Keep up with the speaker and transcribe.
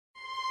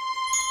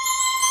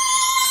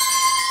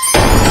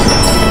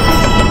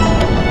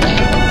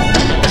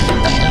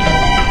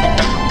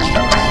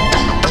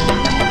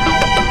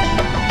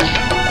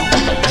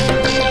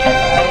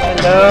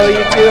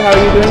two. How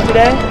are you doing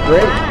today?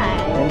 Great.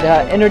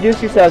 And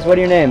introduce yourselves. What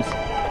are your names?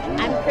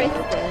 I'm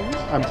Kristen.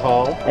 I'm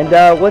Paul.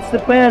 And what's the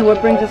plan?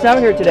 What brings us out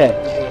here today?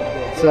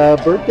 It's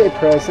a birthday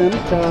present.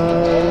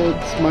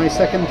 It's my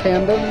second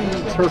tandem.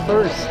 It's her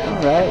first. All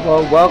right.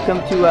 Well, welcome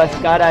to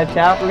Skydive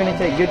Taft. We're going to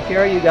take good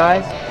care of you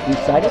guys. You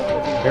excited?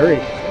 Very.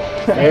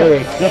 Very.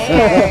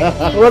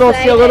 a little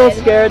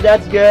scared.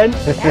 That's good.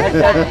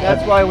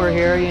 That's why we're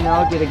here. You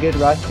know, get a good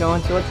rush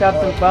going. So let's have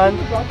some fun.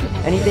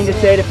 Anything to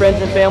say to friends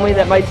and family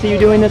that might see you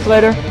doing this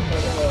later?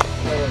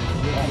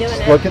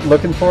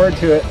 Looking forward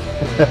to it.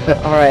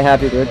 All right.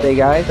 Happy birthday,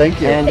 guys.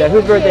 Thank you. And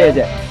whose birthday is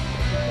it?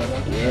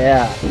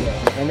 Yeah.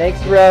 And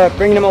thanks for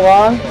bringing them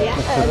along. Yeah.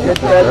 Good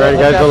present. All right, you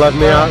guys will let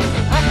me out.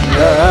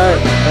 All right.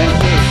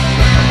 Thank you.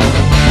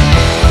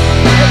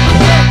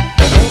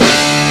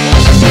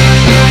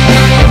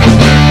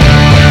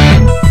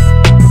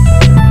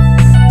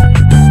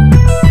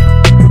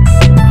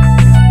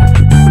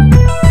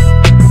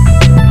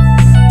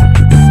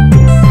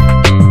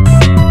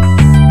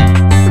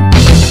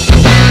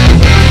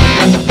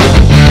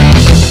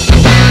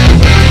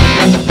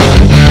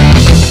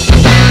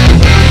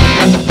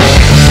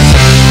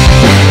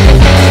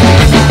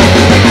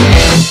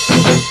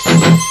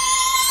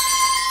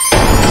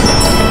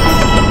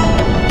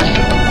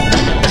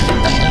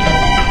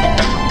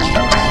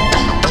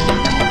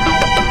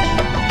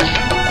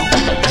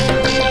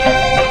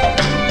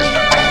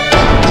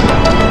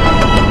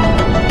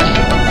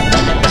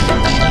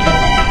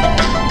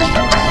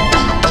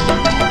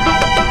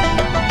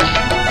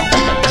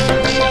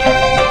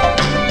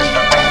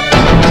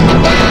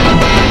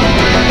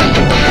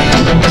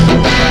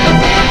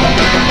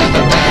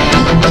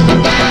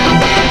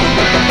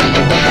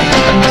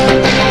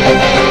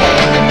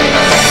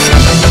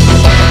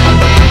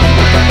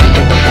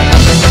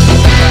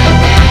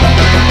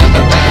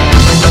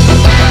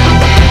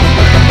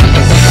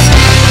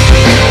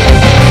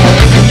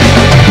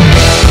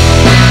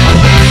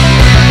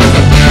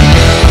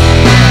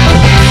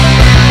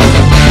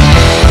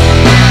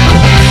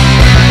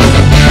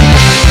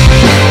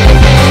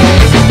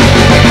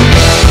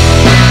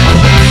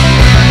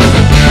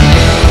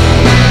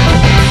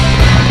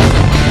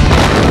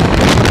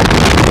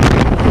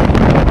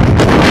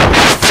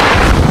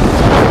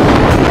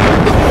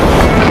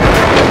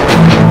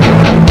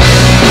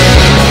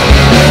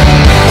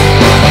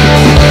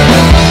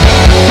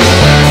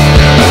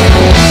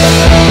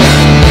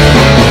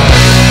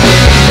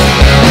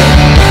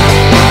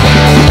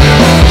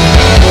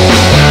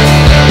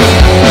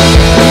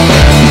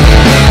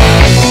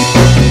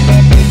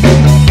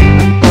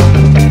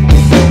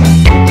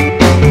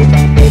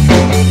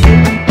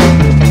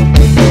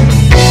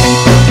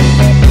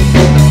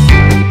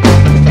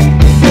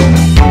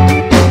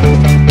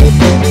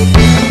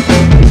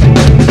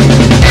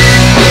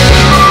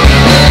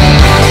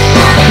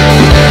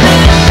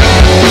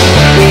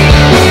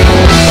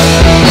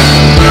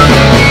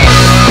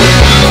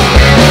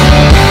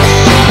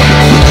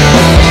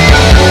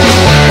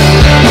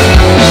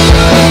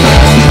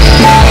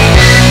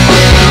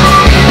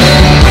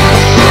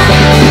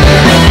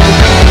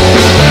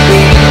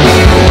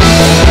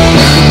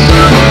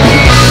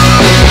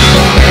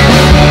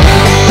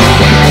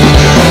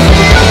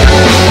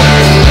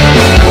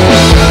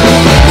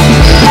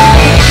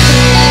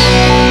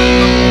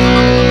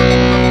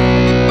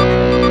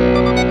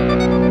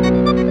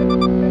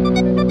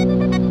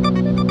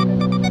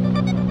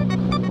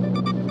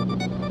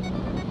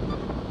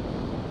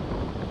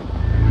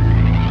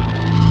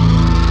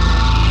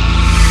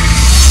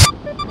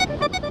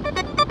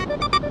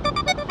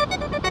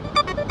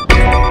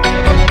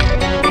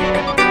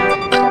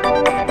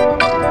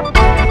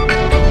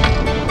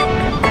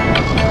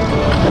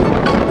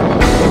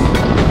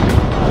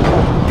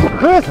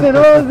 Kristen,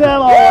 what was that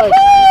like?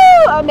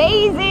 Woohoo!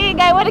 Amazing!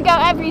 I want to go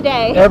every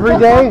day. Every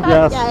day?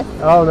 Yes. Yes.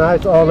 Oh,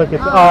 nice. Oh, look at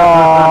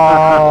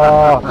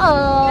that.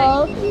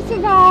 Oh, you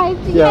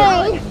survived.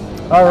 Yeah. Yay.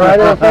 All right,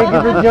 well, thank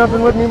you for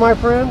jumping with me, my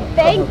friend.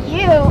 Thank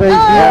you. Thank you.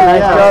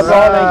 Nice Yes. job,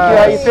 Paul. Thank you.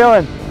 How you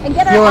feeling? And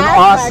get our Feeling hash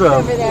marks awesome.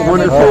 over there.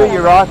 Wonderful.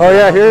 You're awesome. Oh,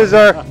 yeah, here's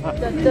our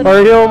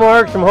heel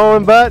marks from home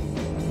and butt.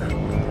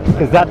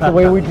 Because that's the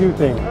way we do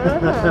things.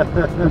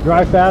 We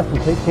drive fast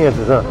and take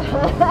chances, huh?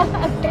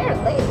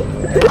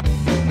 Apparently.